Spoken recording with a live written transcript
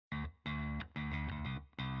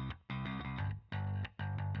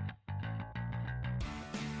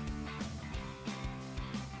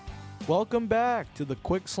Welcome back to the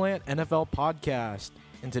Quick Slant NFL podcast.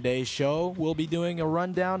 In today's show, we'll be doing a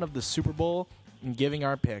rundown of the Super Bowl and giving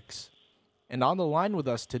our picks. And on the line with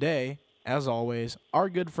us today, as always, our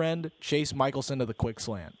good friend Chase Michaelson of the Quick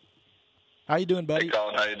Slant. How you doing, buddy? Hey,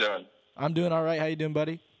 Colin. How you doing? I'm doing all right. How you doing,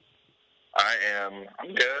 buddy?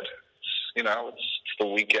 I'm good. It's the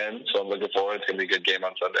weekend, so I'm looking forward. It's going to be a good game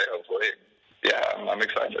on Sunday, hopefully. Yeah, I'm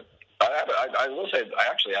excited. I will say I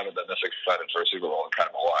actually haven't been this excited for a Super Bowl in kind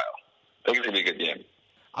of a while. I think it's going to be a good game.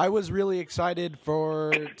 I was really excited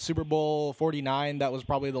for Super Bowl 49. That was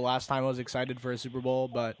probably the last time I was excited for a Super Bowl,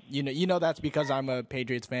 but you know that's because I'm a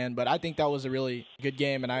Patriots fan, but I think that was a really good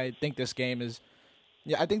game, and I think this game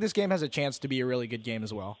has a chance to be a really good game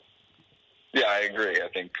as well. Yeah, I agree. I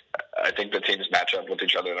think the teams match up with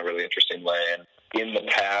each other in a really interesting way, and in the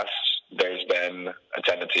past there's been a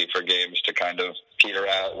tendency for games to kind of peter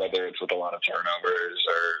out, whether it's with a lot of turnovers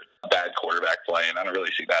or bad quarterback play, and I don't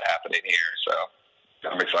really see that happening here, so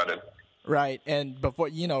I'm excited. Right, and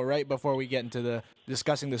right before we get into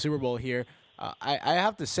discussing the Super Bowl here, I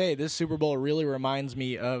have to say this Super Bowl really reminds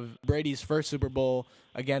me of Brady's first Super Bowl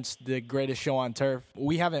against the greatest show on turf.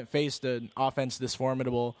 We haven't faced an offense this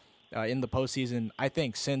formidable in the postseason, I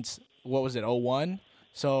think, since, 2001?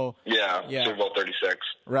 So yeah, Super Bowl 36.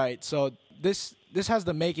 Right, so this has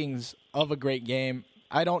the makings of a great game.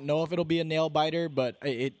 I don't know if it'll be a nail-biter, but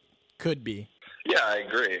it could be. Yeah, I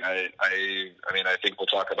agree. I think we'll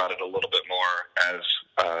talk about it a little bit more as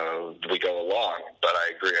we go along, but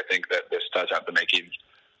I agree. I think that this does have the makings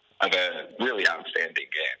of a really outstanding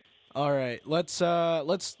game. All right,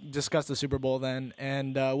 let's discuss the Super Bowl then,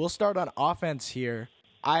 and we'll start on offense here.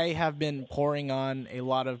 I have been pouring on a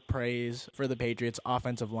lot of praise for the Patriots'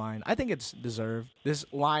 offensive line. I think it's deserved. This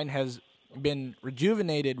line has been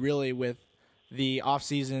rejuvenated, really, with the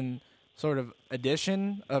offseason sort of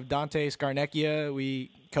addition of Dante Scarnecchia.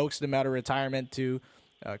 We coaxed him out of retirement to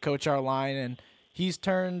coach our line, and he's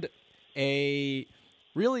turned a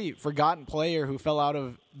really forgotten player who fell out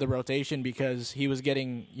of the rotation because he was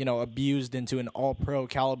getting, abused into an all-pro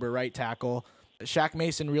caliber right tackle. Shaq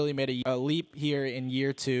Mason really made a leap here in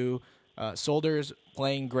year two. Solder's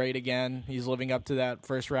playing great again. He's living up to that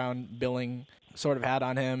first-round billing sort of had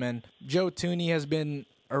on him. And Joe Thuney has been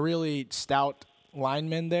a really stout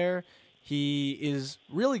lineman there. He is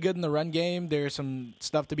really good in the run game. There's some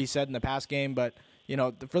stuff to be said in the pass game, but,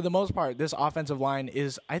 for the most part, this offensive line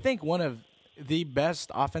is, I think, one of the best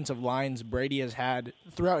offensive lines Brady has had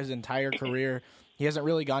throughout his entire career. He hasn't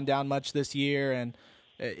really gone down much this year, and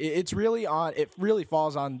it really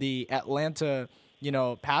falls on the Atlanta,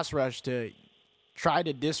 pass rush to try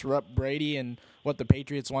to disrupt Brady and what the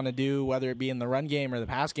Patriots want to do, whether it be in the run game or the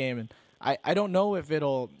pass game. And I don't know if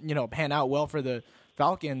it'll, pan out well for the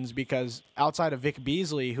Falcons, because outside of Vic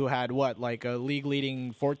Beasley, who had a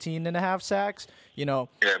league-leading 14.5 sacks, Yeah,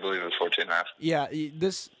 I believe it was 14.5. Yeah,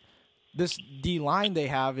 this D-line they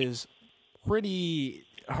have is pretty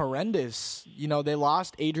horrendous. They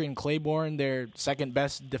lost Adrian Claiborne, their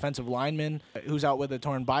second-best defensive lineman, who's out with a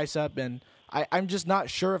torn bicep, and I'm just not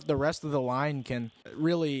sure if the rest of the line can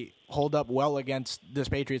really hold up well against this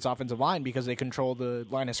Patriots offensive line because they control the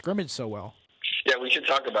line of scrimmage so well. Yeah, we should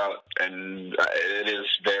talk about, and it is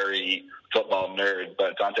very football nerd,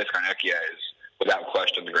 but Dante Scarnecchia is, without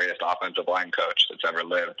question, the greatest offensive line coach that's ever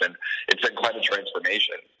lived, and it's been quite a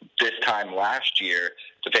transformation. This time last year,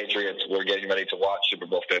 the Patriots were getting ready to watch Super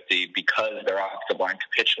Bowl 50 because their offensive line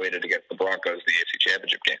capitulated against the Broncos in the AFC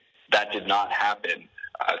Championship game. That did not happen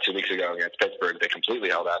 2 weeks ago against Pittsburgh. They completely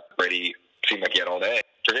held out. Brady seemed like he had all day,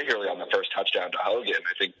 particularly on the first touchdown to Hogan.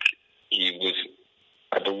 I think he was,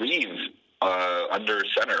 under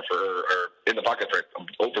center or in the pocket for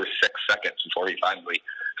over 6 seconds before he finally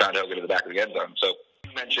found Hogan in the back of the end zone. So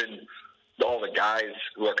you mentioned all the guys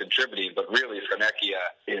who are contributing, but really Scarnecchia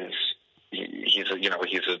is he's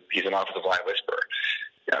an offensive line whisperer.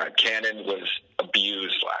 Cannon was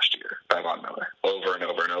abused last year by Von Miller over and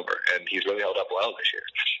over and over, and he's really held up well this year.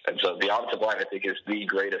 And so the offensive line, I think, is the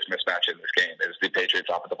greatest mismatch in this game, is the Patriots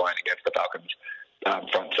offensive line against the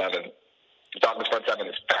Falcons front seven. The Falcons front seven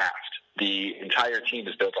is fast. The entire team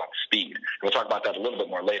is built on speed. And we'll talk about that a little bit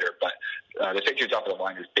more later, but the Patriots offensive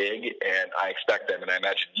line is big, and I expect them, and I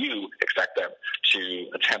imagine you expect them, to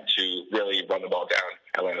attempt to really run the ball down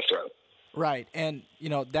Atlanta's throat. Right, and,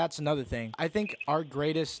 that's another thing. I think our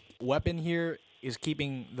greatest weapon here is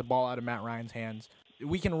keeping the ball out of Matt Ryan's hands.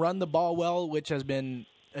 We can run the ball well, which has been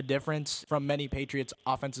a difference from many Patriots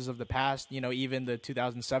offenses of the past, even the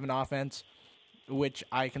 2007 offense, which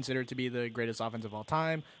I consider to be the greatest offense of all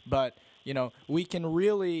time. But, we can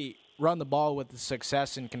really run the ball with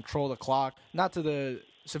success and control the clock, not to the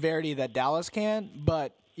severity that Dallas can,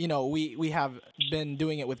 but we have been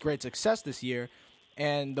doing it with great success this year.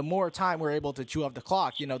 And the more time we're able to chew off the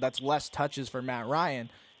clock, that's less touches for Matt Ryan.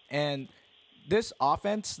 And this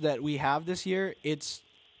offense that we have this year, it's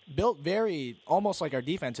built very almost like our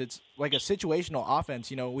defense. It's like a situational offense.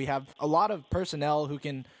 We have a lot of personnel who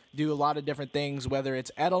can do a lot of different things, whether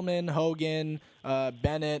it's Edelman, Hogan,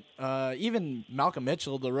 Bennett, even Malcolm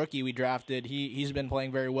Mitchell, the rookie we drafted. He's been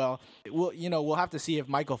playing very well. We'll have to see if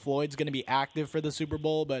Michael Floyd's going to be active for the Super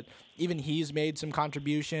Bowl, but even he's made some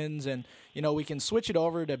contributions. And, we can switch it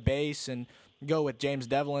over to base and go with James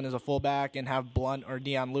Devlin as a fullback and have Blunt or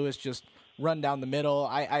Deion Lewis just run down the middle.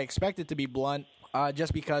 I expect it to be Blunt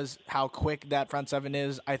just because how quick that front seven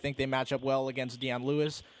is. I think they match up well against Deion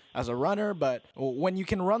Lewis as a runner, but when you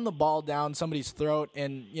can run the ball down somebody's throat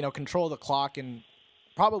and, control the clock and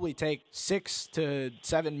probably take 6 to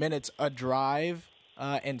 7 minutes a drive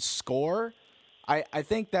and score, I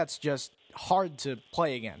think that's just hard to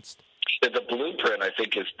play against. The blueprint, I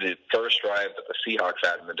think, is the first drive that the Seahawks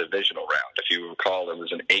had in the divisional round. If you recall, it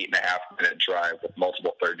was an 8.5-minute drive with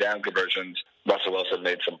multiple third down conversions. Russell Wilson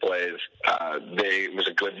made some plays. It was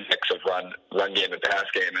a good mix of run game and pass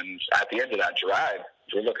game. And at the end of that drive,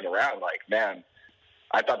 we're looking around like, man,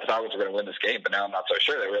 I thought the Falcons were going to win this game, but now I'm not so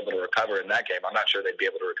sure they were able to recover in that game. I'm not sure they'd be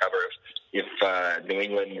able to recover if New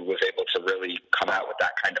England was able to really come out with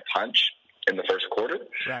that kind of punch in the first quarter.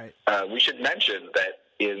 Right. We should mention that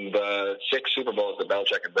in the 6 Super Bowls that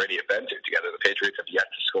Belichick and Brady have been to together, the Patriots have yet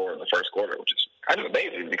to score in the first quarter, which is kind of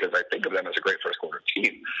amazing because I think of them as a great first quarter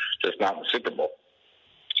team, just not in the Super Bowl.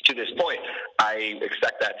 To this point, I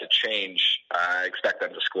expect that to change. I expect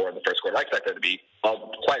them to score in the first quarter. I expect there to be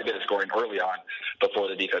quite a bit of scoring early on before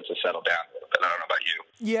the defense has settled down a little bit. I don't know about you.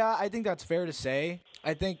 Yeah, I think that's fair to say.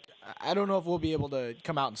 I don't know if we'll be able to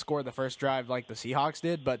come out and score the first drive like the Seahawks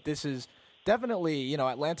did, but this is definitely,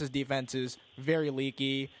 Atlanta's defense is very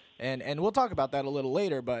leaky, and we'll talk about that a little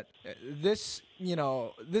later, but this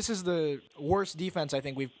is the worst defense I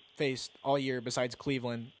think we've faced all year besides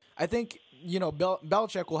Cleveland. I think,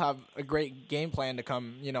 Belichick will have a great game plan to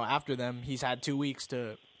come, after them. He's had 2 weeks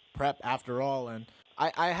to prep after all, and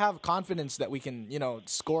I have confidence that we can,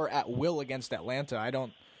 score at will against Atlanta.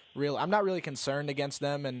 I'm not really concerned against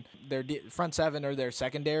them and their front seven or their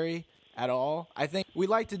secondary at all. I think we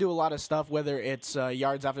like to do a lot of stuff, whether it's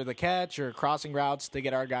yards after the catch or crossing routes to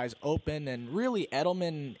get our guys open, and really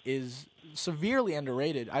Edelman is severely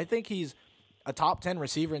underrated. I think he's a top 10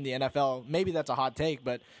 receiver in the NFL. Maybe that's a hot take,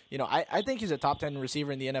 but I think he's a top 10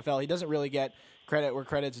 receiver in the NFL. He doesn't really get credit where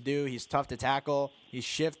credit's due. He's tough to tackle. He's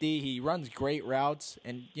shifty. He runs great routes,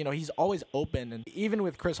 and he's always open. And even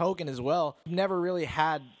with Chris Hogan as well, never really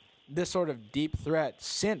had this sort of deep threat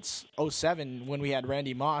since 2007 when we had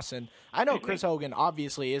Randy Moss. And I know Chris Hogan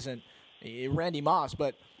obviously isn't Randy Moss,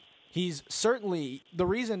 but he's certainly the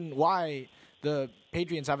reason why the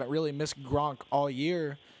Patriots haven't really missed Gronk all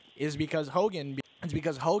year is because Hogan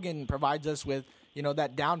provides us with,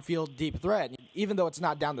 that downfield deep threat. Even though it's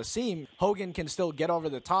not down the seam, Hogan can still get over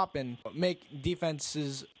the top and make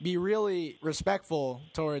defenses be really respectful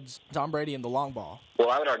towards Tom Brady in the long ball.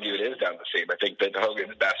 Well, I would argue it is down the seam. I think that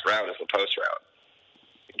Hogan's best route is the post route.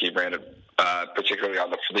 He ran it particularly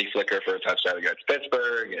on the flea flicker for a touchdown against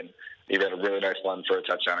Pittsburgh, and he ran a really nice one for a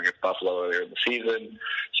touchdown against Buffalo earlier in the season.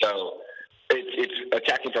 So it's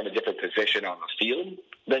attacking from a different position on the field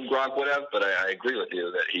than Gronk would have, but I agree with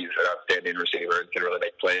you that he's an outstanding receiver and can really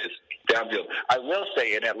make plays downfield. I will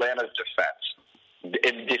say in Atlanta's defense,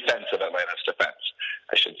 in defense of Atlanta's defense,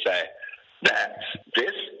 I should say, that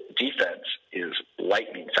this defense is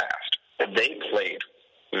lightning fast. And they played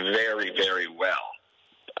very, very well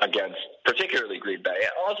against particularly Green Bay.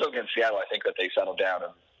 Also against Seattle, I think that they settled down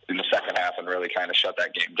in the second half and really kind of shut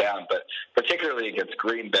that game down. But particularly against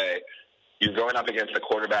Green Bay, you're going up against the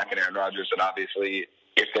quarterback in Aaron Rodgers, and obviously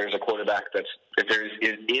if there's a quarterback if there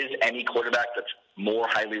is any quarterback that's more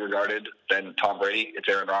highly regarded than Tom Brady, it's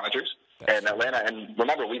Aaron Rodgers. And Atlanta, and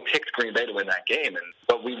remember, we picked Green Bay to win that game, and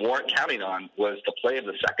what we weren't counting on was the play of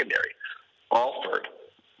the secondary. Alford,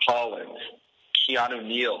 Collins, Keanu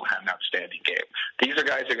Neal had an outstanding game. These are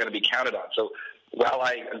guys that are going to be counted on. So while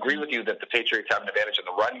I agree with you that the Patriots have an advantage in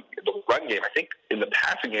the run game, I think in the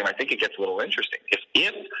passing game, I think it gets a little interesting.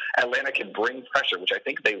 If Atlanta can bring pressure, which I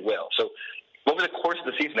think they will. So over the course of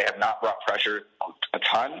the season, they have not brought pressure a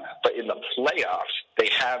ton, but in the playoffs, they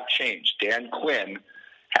have changed. Dan Quinn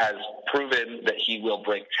has proven that he will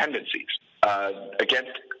break tendencies.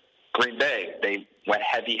 Against Green Bay, they went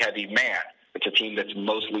heavy man. It's a team that's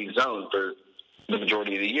mostly zoned for the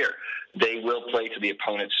majority of the year. They will play to the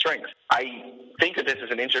opponent's strength. I think that this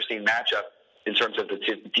is an interesting matchup in terms of the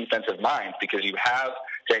defensive minds because you have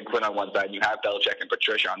Dan Quinn on one side, and you have Belichick and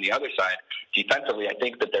Patricia on the other side. Defensively, I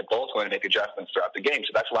think that they're both going to make adjustments throughout the game.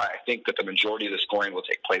 So that's why I think that the majority of the scoring will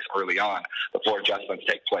take place early on before adjustments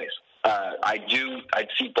take place. I'd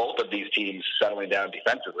see both of these teams settling down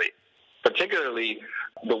defensively, particularly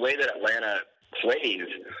the way that Atlanta plays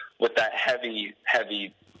with that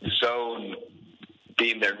heavy zone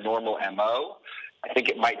being their normal MO. I think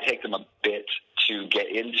it might take them a bit to get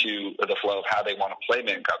into the flow of how they want to play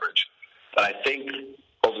man coverage. But I think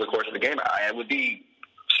over the course of the game, I would be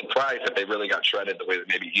surprised if they really got shredded the way that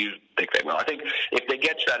maybe you think they will. I think if they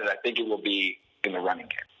get shredded, I think it will be in the running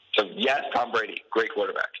game. So, yes, Tom Brady, great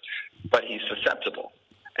quarterback, but he's susceptible.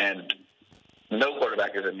 And no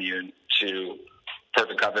quarterback is immune to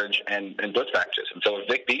perfect coverage and blitz packages. And so if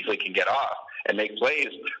Vic Beasley can get off and make plays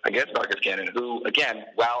against Marcus Cannon, who, again,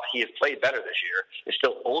 while he has played better this year, is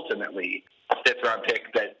still ultimately a fifth-round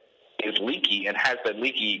pick that is leaky and has been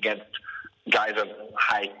leaky against guys of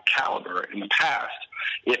high caliber in the past.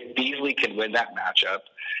 If Beasley can win that matchup,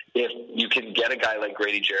 if you can get a guy like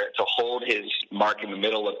Grady Jarrett to hold his mark in the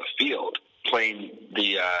middle of the field, playing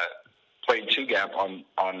two-gap on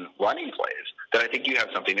running plays, then I think you have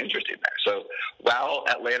something interesting there. So while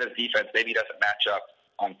Atlanta's defense maybe doesn't match up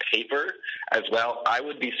on paper as well, I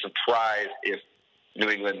would be surprised if New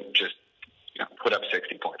England just put up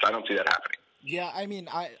 60 points. I don't see that happening. Yeah, I mean,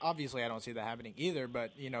 I don't see that happening either,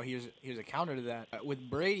 but, here's a counter to that. With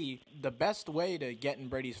Brady, the best way to get in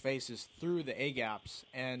Brady's face is through the A-gaps,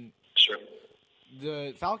 and sure,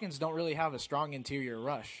 the Falcons don't really have a strong interior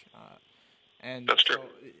rush. And that's true.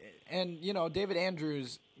 And, David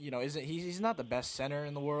Andrews, he's not the best center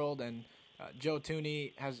in the world, and Joe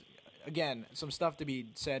Thuney has, again, some stuff to be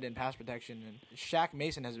said in pass protection, and Shaq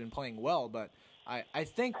Mason has been playing well, but I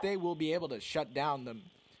think they will be able to shut down the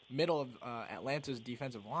middle of Atlanta's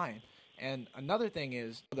defensive line. And another thing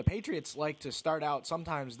is the Patriots like to start out,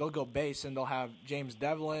 sometimes they'll go base and they'll have James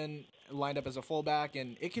Devlin lined up as a fullback,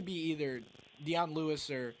 and it could be either Dion Lewis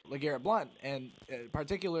or LeGarrette Blount, and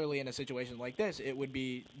particularly in a situation like this, it would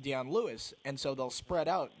be Dion Lewis, and so they'll spread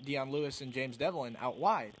out Dion Lewis and James Devlin out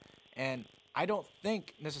wide. And I don't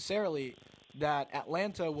think necessarily that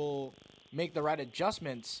Atlanta will make the right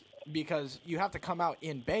adjustments because you have to come out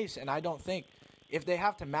in base, and I don't think if they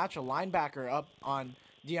have to match a linebacker up on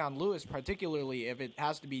Dion Lewis, particularly if it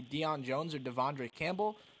has to be Deion Jones or Devondre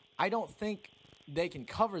Campbell, I don't think they can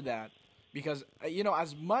cover that because,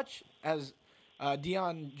 as much as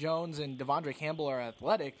Deion Jones and Devondre Campbell are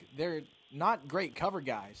athletic, they're not great cover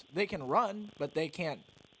guys. They can run, but they can't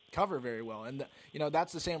cover very well. And,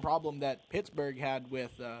 that's the same problem that Pittsburgh had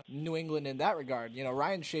with New England in that regard.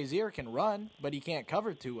 Ryan Shazier can run, but he can't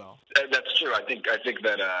cover too well. That's true. I think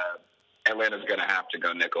that Atlanta's going to have to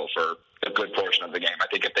go nickel for a good portion of the game. I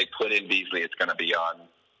think if they put in Beasley, it's going to be on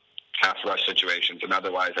pass rush situations, and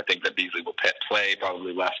otherwise I think that Beasley will play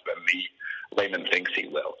probably less than the layman thinks he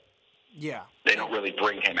will. Yeah. They don't really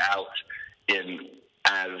bring him out in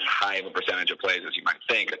as high of a percentage of plays as you might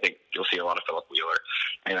think. I think you'll see a lot of Philip Wheeler,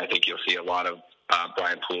 and I think you'll see a lot of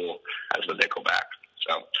Brian Poole as the nickel back.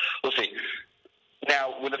 So we'll see.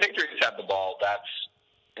 Now, when the Patriots have the ball, that's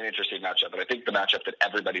an interesting matchup, but I think the matchup that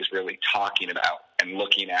everybody's really talking about and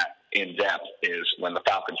looking at in depth is when the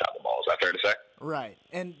Falcons have the ball. Is that fair to say? Right.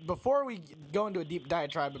 And before we go into a deep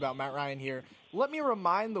diatribe about Matt Ryan here, let me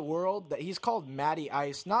remind the world that he's called Matty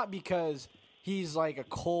Ice, not because he's like a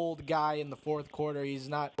cold guy in the fourth quarter. He's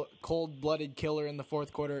not a cold-blooded killer in the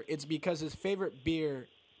fourth quarter. It's because his favorite beer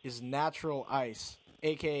is Natural Ice,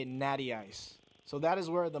 a.k.a. Natty Ice. So that is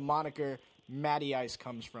where the moniker Matty Ice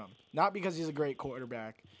comes from. Not because he's a great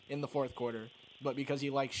quarterback in the fourth quarter, but because he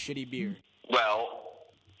likes shitty beer. Well,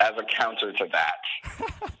 as a counter to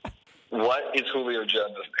that, what is Julio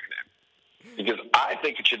Jones' nickname? Because I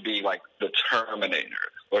think it should be like the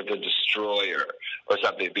Terminator or the Destroyer or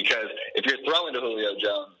something. Because if you're throwing to Julio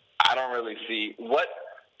Jones, I don't really see what.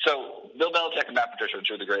 So Bill Belichick and Matt Patricia are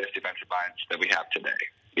two of the greatest defensive minds that we have today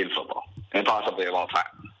in football and possibly of all time.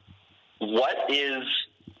 What is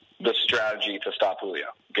the strategy to stop Julio?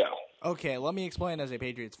 Go. Okay, let me explain as a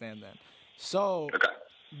Patriots fan then. So, okay.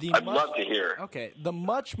 I'd love to hear. Okay, the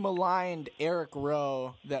much maligned Eric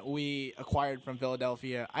Rowe that we acquired from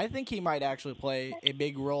Philadelphia, I think he might actually play a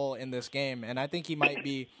big role in this game, and I think he might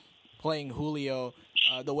be playing Julio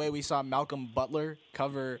the way we saw Malcolm Butler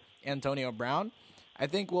cover Antonio Brown. I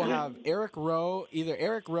think we'll have Eric Rowe,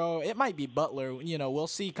 it might be Butler, we'll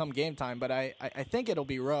see come game time, but I think it'll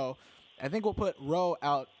be Rowe. I think we'll put Rowe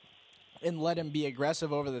out and let him be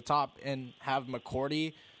aggressive over the top and have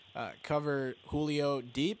McCourty cover Julio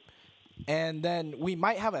deep. And then we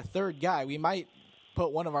might have a third guy. We might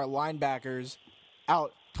put one of our linebackers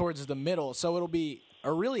out towards the middle. So it'll be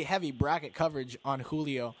a really heavy bracket coverage on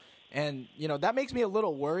Julio. And, that makes me a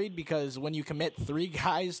little worried because when you commit 3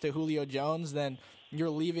 guys to Julio Jones, then you're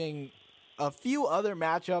leaving a few other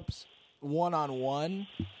matchups one-on-one,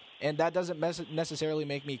 and that doesn't necessarily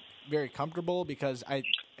make me very comfortable because I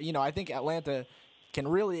think Atlanta can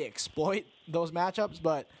really exploit those matchups,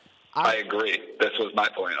 but I agree. This was my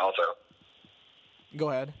point also.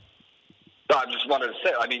 Go ahead. No, I just wanted to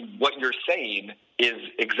say, what you're saying is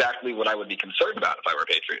exactly what I would be concerned about if I were a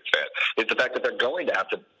Patriots fan. It's the fact that they're going to have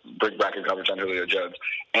to bring bracket coverage on Julio Jones.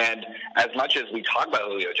 And as much as we talk about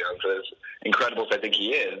Julio Jones, as incredible as I think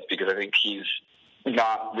he is, because I think he's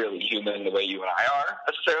not really human the way you and I are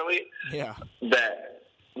necessarily, yeah, that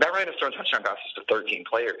ran his thrown touchdown passes to 13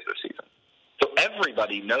 players this season. So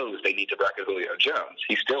everybody knows they need to bracket Julio Jones.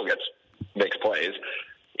 He still makes plays.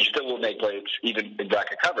 He still will make plays even in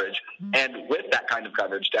bracket coverage. And with that kind of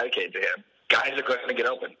coverage dedicated to him, guys are going to get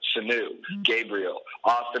open. Sanu, Gabriel,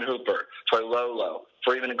 Austin Hooper, Troy Lolo,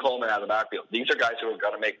 Freeman and Coleman out of the backfield. These are guys who are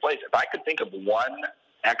going to make plays. If I could think of one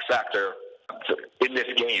X factor in this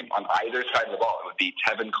game on either side of the ball, it would be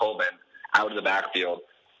Tevin Coleman out of the backfield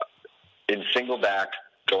in single back,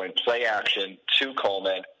 going play action to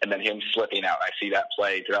Coleman, and then him slipping out. I see that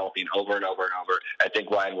play developing over and over and over. I think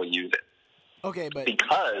Ryan will use it. Okay, but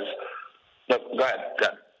because no, go ahead.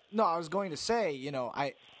 No, I was going to say,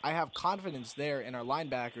 I have confidence there in our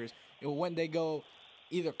linebackers. When they go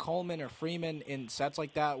either Coleman or Freeman in sets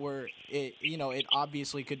like that where it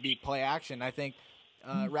obviously could be play action, I think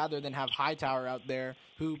rather than have Hightower out there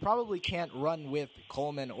who probably can't run with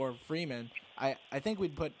Coleman or Freeman, I think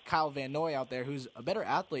we'd put Kyle Van Noy out there who's a better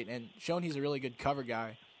athlete and shown he's a really good cover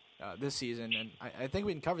guy this season. And I think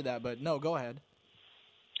we can cover that, but no, go ahead.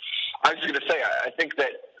 I was going to say, I think that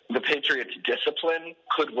the Patriots' discipline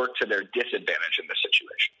could work to their disadvantage in this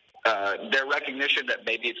situation. Their recognition that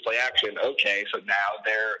maybe it's play action, okay, so now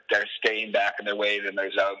they're staying back in their ways and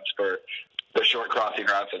their zones for the short crossing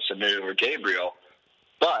routes of Sanu or Gabriel.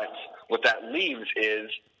 But what that leaves is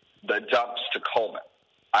the dumps to Coleman.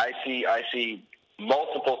 I see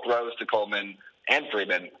multiple throws to Coleman and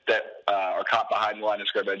Freeman that are caught behind the line of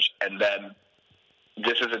scrimmage, and then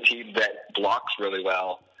this is a team that blocks really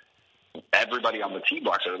well. Everybody on the team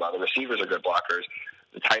blocks really well. The receivers are good blockers.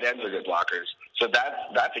 The tight ends are good blockers. So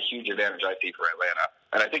that's a huge advantage I see for Atlanta.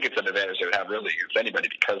 And I think it's an advantage they would have really against anybody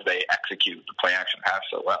because they execute the play action pass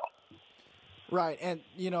so well. Right, and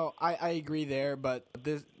I agree there, but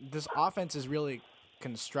this offense is really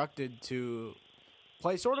constructed to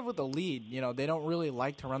play sort of with the lead. They don't really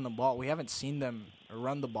like to run the ball. We haven't seen them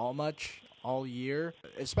run the ball much all year,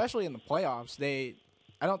 especially in the playoffs.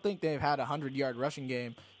 I don't think they've had a 100-yard rushing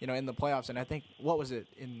game, in the playoffs. And I think, what was it,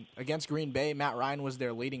 against Green Bay, Matt Ryan was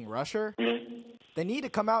their leading rusher. Mm-hmm. They need to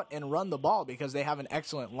come out and run the ball because they have an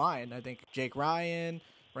excellent line. I think Jake Ryan,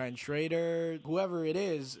 Ryan Schrader, whoever it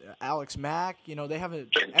is, Alex Mack, they have a...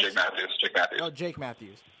 Jake Matthews. Oh, Jake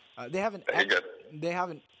Matthews. They have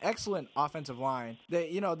an excellent offensive line.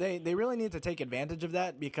 They really need to take advantage of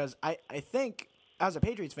that because I think, as a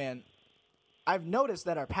Patriots fan, I've noticed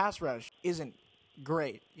that our pass rush isn't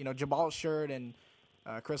great. Jabal Shurd and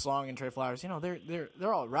Chris Long and Trey Flowers,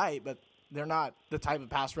 they're all right, but they're not the type of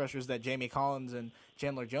pass rushers that Jamie Collins and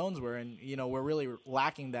Chandler Jones were, and we're really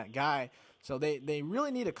lacking that guy. So they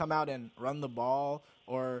really need to come out and run the ball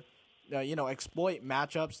or exploit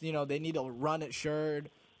matchups. They need to run at Shurd,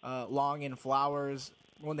 Long, and Flowers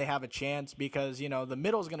when they have a chance because the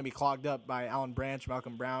middle is going to be clogged up by Alan Branch,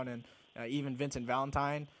 Malcolm Brown, and even Vincent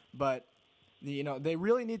Valentine, but they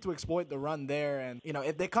really need to exploit the run there. And,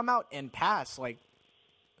 if they come out and pass like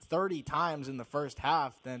 30 times in the first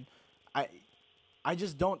half, then I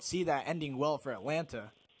just don't see that ending well for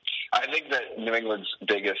Atlanta. I think that New England's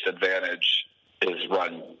biggest advantage is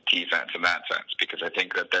run defense in that sense because I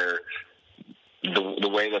think that the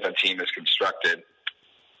way that the team is constructed,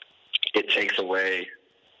 it takes away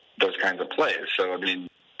those kinds of plays. So,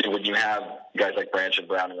 when you have guys like Branch and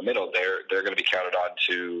Brown in the middle, they're going to be counted on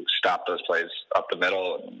to stop those plays up the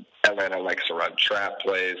middle. And Atlanta likes to run trap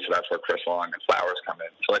plays, so that's where Chris Long and Flowers come in.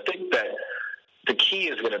 So I think that the key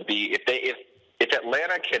is going to be if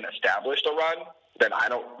Atlanta can establish the run, then I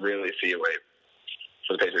don't really see a way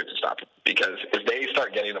for the Patriots to stop it. Because if they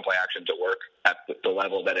start getting the play action to work at the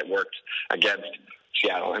level that it worked against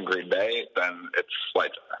Seattle and Green Bay, then it's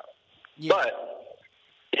lights out. Yeah. But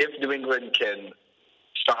if New England can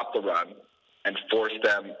stop the run and force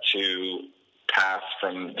them to pass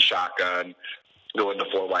from the shotgun, go into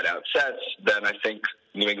 4 wide-out sets, then I think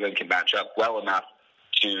New England can match up well enough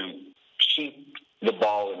to keep the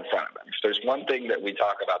ball in front of them. If there's one thing that we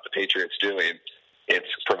talk about the Patriots doing, it's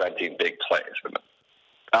preventing big plays.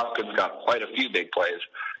 Falcons got quite a few big plays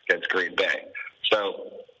against Green Bay.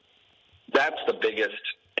 So that's the biggest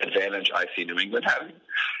advantage I see New England having.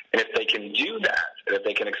 And if they can do that, and if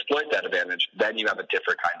they can exploit that advantage, then you have a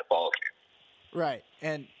different kind of ball game. Right.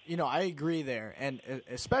 And, I agree there. And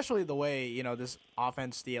especially the way, this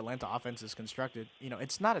offense, the Atlanta offense is constructed,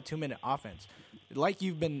 it's not a 2-minute offense. Like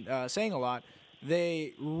you've been saying a lot,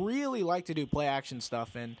 they really like to do play-action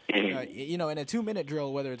stuff. And, in a 2-minute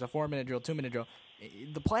drill, whether it's a 4-minute drill, 2-minute drill,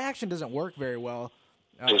 the play-action doesn't work very well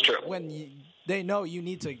when they know you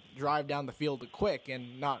need to drive down the field quick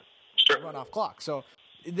and not run off clock. So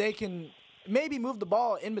they can maybe move the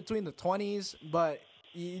ball in between the 20s, but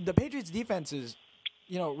the Patriots' defense is,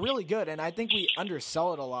 really good, and I think we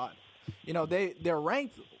undersell it a lot. They're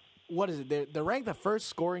ranked. What is it? They're ranked the first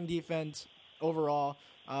scoring defense overall.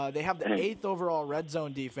 They have the 8th overall red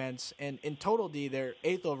zone defense, and in total D, they're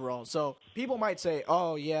 8th overall. So people might say,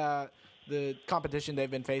 "Oh yeah, the competition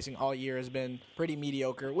they've been facing all year has been pretty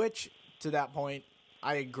mediocre." Which, to that point,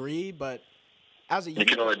 I agree. But as a unit,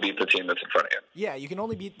 you can only beat the team that's in front of you. Yeah, you can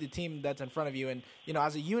only beat the team that's in front of you, and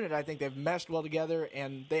as a unit, I think they've meshed well together,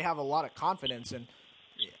 and they have a lot of confidence. And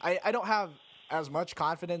I don't have as much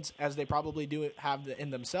confidence as they probably do have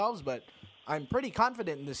in themselves, but I'm pretty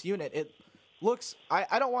confident in this unit. It looks,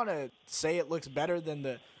 I don't want to say it looks better than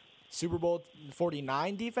the Super Bowl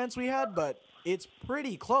 49 defense we had, but it's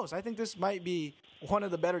pretty close. I think this might be one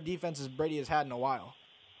of the better defenses Brady has had in a while.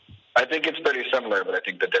 I think it's pretty similar, but I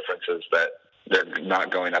think the difference is that they're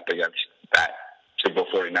not going up against that Super Bowl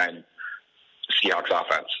 49 Seahawks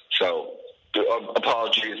offense. So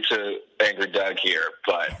apologies to Angry Doug here,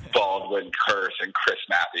 but Baldwin, Curse, and Chris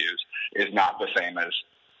Matthews is not the same as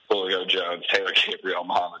Julio Jones, Taylor Gabriel,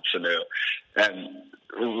 Mohamed Sanu, and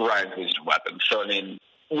Ryan Gleason weapons. So,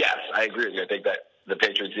 yes, I agree with you. I think that the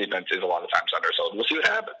Patriots defense is a lot of times undersold. We'll see what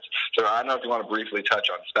happens. So I don't know if you want to briefly touch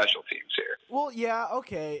on special teams here. Well, yeah,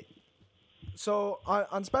 okay. So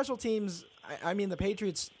on special teams, the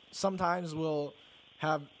Patriots sometimes will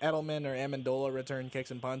have Edelman or Amendola return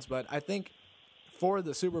kicks and punts, but I think for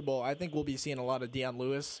the Super Bowl, I think we'll be seeing a lot of Deion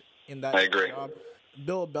Lewis in that I agree. job.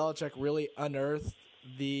 Bill Belichick really unearthed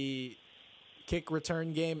the kick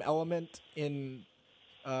return game element in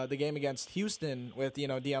the game against Houston with,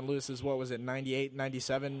 Deion Lewis's, 98,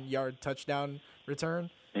 97-yard touchdown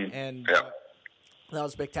return. And that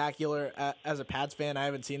was spectacular. As a Pats fan, I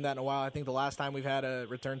haven't seen that in a while. I think the last time we've had a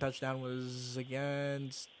return touchdown was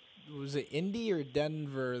was it Indy or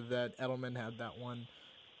Denver that Edelman had that one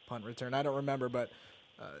punt return? I don't remember, but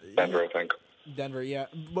Denver, I think. Denver, yeah.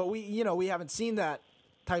 But we haven't seen that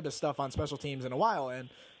type of stuff on special teams in a while, and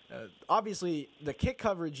obviously the kick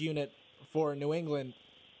coverage unit for New England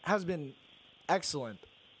has been excellent.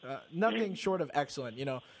 Nothing short of excellent.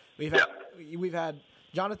 We've had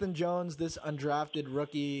Jonathan Jones, this undrafted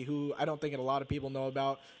rookie who I don't think a lot of people know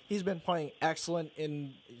about. He's been playing excellent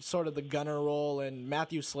in sort of the gunner role, and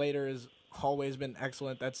Matthew Slater has always been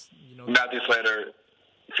excellent. That's Matthew Slater,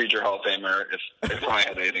 future Hall of Famer, if I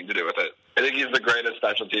had anything to do with it. I think he's the greatest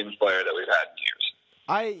special teams player that we've had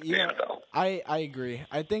in years. I agree.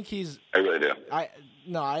 I think he's. I really do.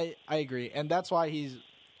 I agree, and that's why he's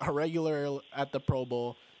a regular at the Pro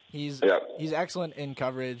Bowl. He's excellent in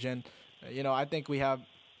coverage, and I think we have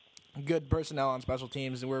good personnel on special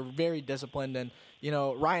teams, and we're very disciplined. And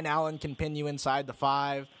Ryan Allen can pin you inside the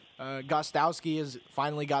 5. Gostowski has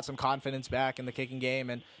finally got some confidence back in the kicking game,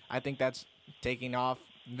 and I think that's taking off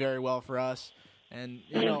very well for us. And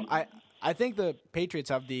I think the Patriots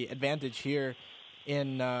have the advantage here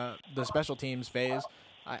in the special teams phase.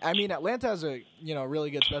 Atlanta has a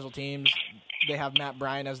really good special teams. They have Matt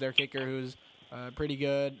Bryan as their kicker, who's pretty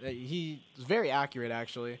good. He's very accurate,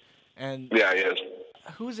 actually. And yeah, he is.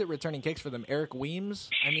 Who is it returning kicks for them? Eric Weems?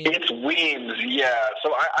 It's Weems, yeah.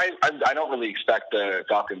 So I don't really expect the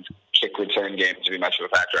Falcons kick return game to be much of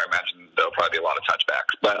a factor. I imagine there'll probably be a lot of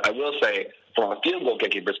touchbacks. But I will say, from a field goal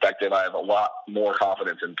kicking perspective, I have a lot more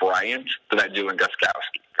confidence in Bryant than I do in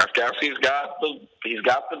Gostowski. Gostowski's got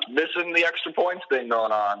this and the extra points thing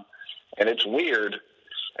going on, and it's weird.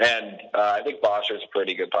 And I think Bosher's a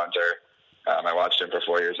pretty good punter. I watched him for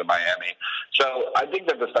 4 years in Miami. So I think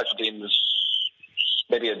that the special teams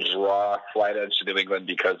maybe a draw slight edge to New England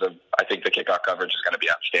because of, I think the kickoff coverage is going to be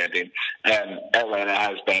outstanding. And Atlanta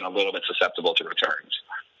has been a little bit susceptible to returns.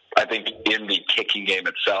 I think in the kicking game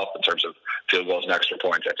itself, in terms of field goals and extra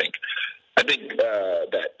points, I think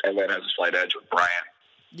that Atlanta has a slight edge with Bryant.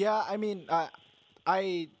 Yeah,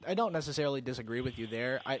 I don't necessarily disagree with you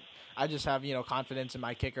there. I just have confidence in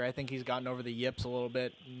my kicker. I think he's gotten over the yips a little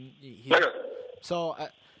bit. So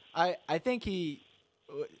I think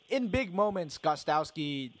in big moments,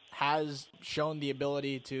 Gostowski has shown the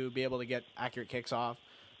ability to be able to get accurate kicks off,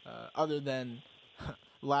 other than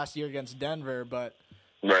last year against Denver. But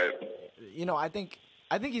right. I think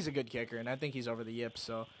he's a good kicker, and I think he's over the yips.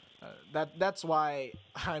 So that's why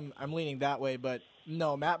I'm leaning that way. But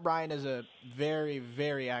no, Matt Bryan is a very,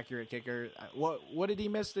 very accurate kicker. What did he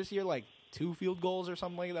miss this year? Like 2 field goals or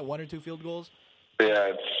something like that? 1 or 2 field goals?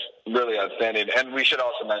 Yeah, it's really outstanding. And we should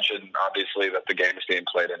also mention, obviously, that the game is being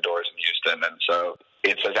played indoors in Houston, and so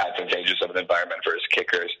it's as advantageous of an environment for a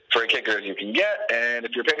kicker as you can get. And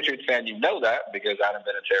if you're a Patriots fan, you know that, because Adam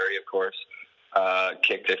Vinatieri, of course,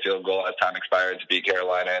 kicked a field goal as time expired to beat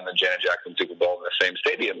Carolina in the Janet Jackson Super Bowl in the same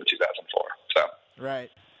stadium in 2004. So,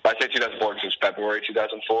 right. I say 2004 because it's February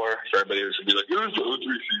 2004. For everybody who's going to be like, it was the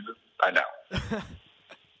 03 season. I know.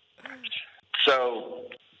 So,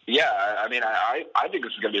 yeah, I mean, I think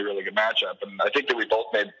this is going to be a really good matchup, and I think that we both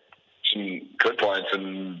made some good points,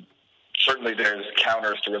 and certainly there's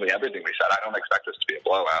counters to really everything we said. I don't expect this to be a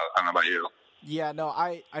blowout. I don't know about you. Yeah, no,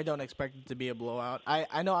 I don't expect it to be a blowout.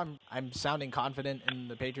 I know I'm sounding confident in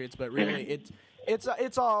the Patriots, but really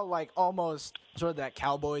it's all like almost sort of that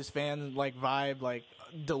Cowboys fan like vibe, like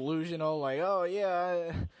delusional, like, oh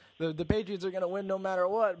yeah, the Patriots are gonna win no matter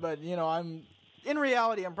what. But I'm in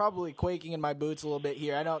reality, I'm probably quaking in my boots a little bit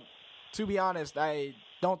here. To be honest, I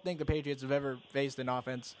don't think the Patriots have ever faced an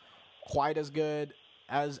offense quite as good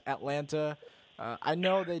as Atlanta. I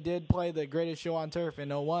know they did play the greatest show on turf in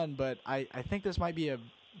 01, but I think this might be a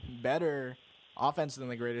better offense than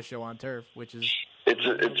the greatest show on turf, which is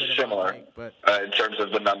it's similar in terms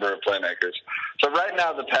of the number of playmakers. So right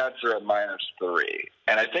now the Pats are at -3,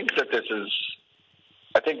 and I think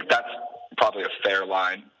that's probably a fair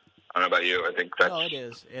line. I don't know about you. I think that's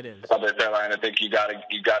it is. Probably a fair line. I think you got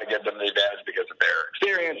to give them the advantage because of their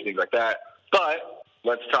experience and things like that. But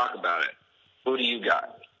let's talk about it. Who do you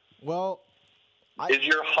got? Well, is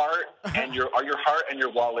your heart and your heart and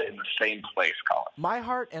your wallet in the same place, Colin? My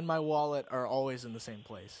heart and my wallet are always in the same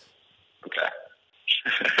place. Okay.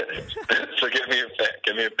 So give me your pick.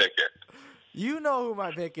 Give me a pick here. You know who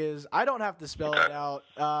my pick is. I don't have to spell it out.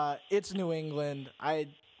 It's New England. I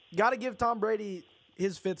got to give Tom Brady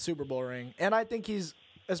his 5th Super Bowl ring, and I think he's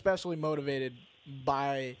especially motivated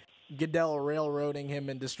by Goodell railroading him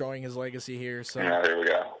and destroying his legacy here. So yeah, there we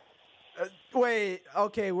go. Wait,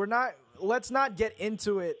 okay, let's not get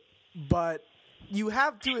into it, but you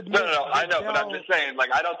have to admit. No, I know, but I'm just saying,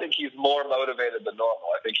 like, I don't think he's more motivated than normal.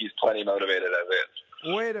 I think he's plenty motivated as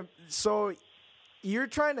is. So you're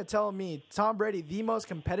trying to tell me Tom Brady, the most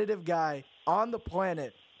competitive guy on the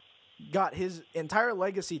planet, got his entire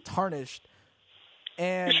legacy tarnished,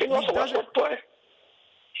 and he doesn't play?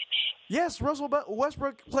 Yes, Russell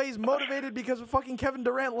Westbrook plays motivated because of fucking Kevin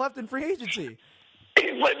Durant left in free agency.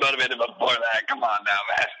 He played motivated before that. Come on now,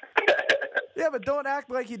 man. Yeah, but don't act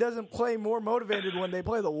like he doesn't play more motivated when they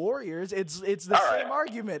play the Warriors. It's the same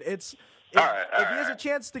argument. If he has a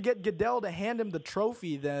chance to get Goodell to hand him the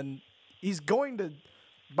trophy, then he's going to,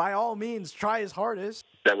 by all means, try his hardest.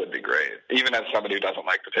 That would be great. Even as somebody who doesn't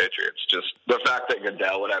like the Patriots, just the fact that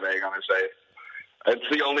Goodell would have egg on his face, it's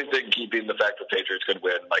the only thing keeping the fact that Patriots could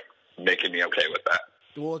win, like, making me okay with that.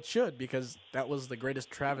 Well, it should, because that was the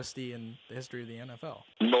greatest travesty in the history of the NFL.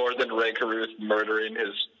 More than Ray Caruth murdering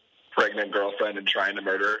his pregnant girlfriend and trying to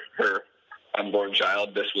murder her unborn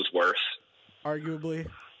child, this was worse. Arguably.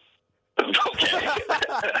 Okay.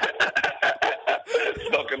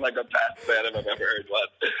 Spoken like a Pats fan if I've ever heard one.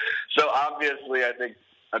 So obviously,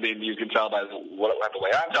 you can tell by the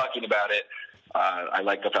way I'm talking about it, I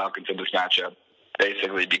like the Falcons in this matchup,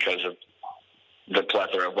 basically because of the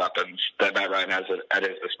plethora of weapons that Matt Ryan has at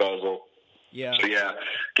his disposal. Yeah. So, yeah,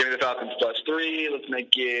 give me the Falcons +3. Let's make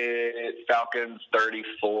it Falcons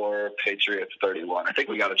 34, Patriots 31. I think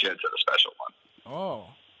we got a chance at a special one. Oh,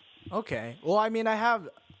 okay. Well, I have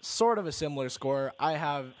sort of a similar score. I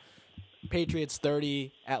have Patriots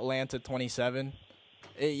 30, Atlanta 27.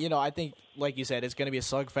 I think, like you said, it's going to be a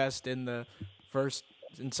slugfest in the first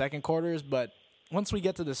and second quarters, but once we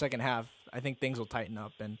get to the second half, I think things will tighten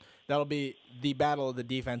up, and that'll be the battle of the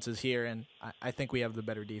defenses here, and I think we have the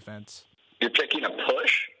better defense. You're picking a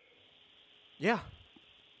push? Yeah.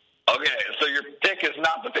 Okay, so your pick is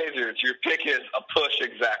not the Patriots. Your pick is a push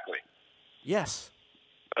exactly. Yes.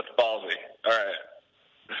 That's ballsy. All right.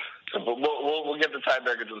 So we'll get the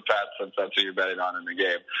tiebreaker to the Pats since that's who you're betting on in the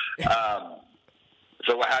game.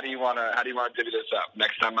 So how do you want to divvy this up?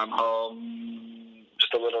 Next time I'm home,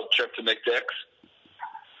 just a little trip to McDick's?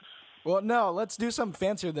 Well, no, let's do something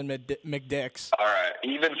fancier than McDick's. All right,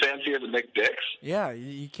 even fancier than McDick's? Yeah,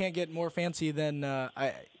 you can't get more fancy than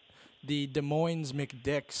the Des Moines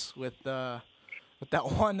McDick's with with that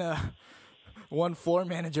one floor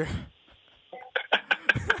manager.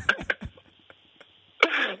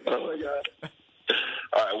 Oh my god!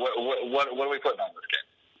 All right, what are we putting on this game?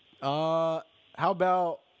 How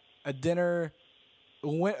about a dinner?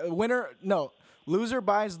 Loser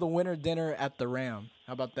buys the winner dinner at the Ram.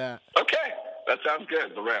 How about that? Okay, that sounds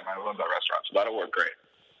good. The Ram, I love that restaurant, so that'll work great.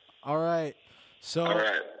 All right. So all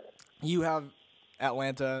right. You have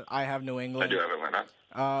Atlanta. I have New England. I do have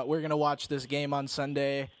Atlanta. We're gonna watch this game on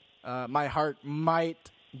Sunday. My heart might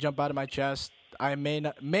jump out of my chest. I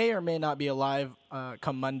may or may not be alive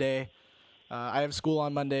come Monday. I have school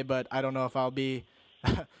on Monday, but I don't know if I'll be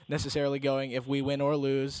necessarily going if we win or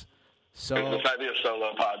lose. So this might be a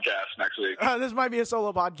solo podcast next week. This might be a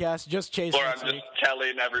solo podcast. Just chasing. Or I'm just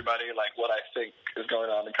telling everybody like what I think is going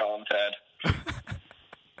on in Colin's head.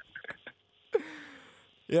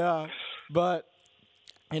 Yeah, but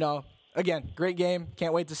again, great game.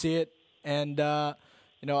 Can't wait to see it, and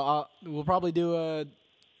we'll probably do a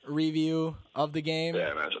review of the game. Yeah,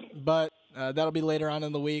 I imagine. But that'll be later on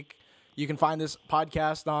in the week. You can find this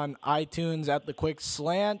podcast on iTunes at The Quick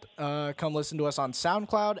Slant. Come listen to us on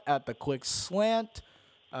SoundCloud at The Quick Slant.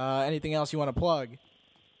 Anything else you want to plug?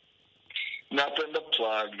 Nothing to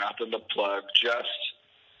plug. Just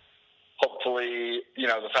hopefully,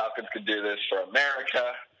 the Falcons could do this for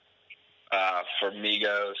America, for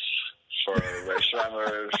Migos, for Ray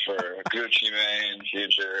Shremmers, for Gucci Mane,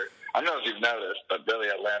 Future. I don't know if you've noticed, but really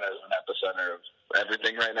Atlanta is an epicenter of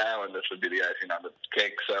everything right now, and this would be the icing on the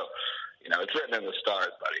cake. So, it's written in the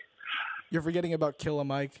stars, buddy. You're forgetting about Killer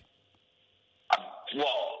Mike.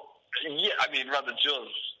 Run the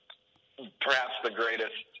Jewels, perhaps the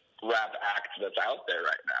greatest rap act that's out there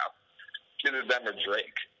right now. Either them or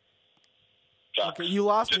Drake. Okay, you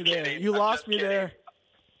lost me there. You lost me there.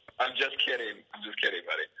 I'm just kidding,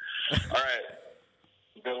 buddy. All right.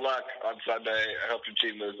 Good luck on Sunday. I hope your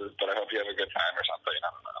team loses, but I hope you have a good time or something. I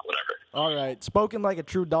don't know, whatever. All right. Spoken like a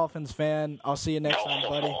true Dolphins fan. I'll see you next time,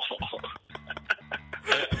 buddy.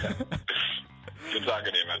 Good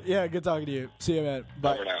talking to you, man. Yeah, good talking to you. See you, man.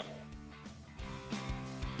 Bye. Over now.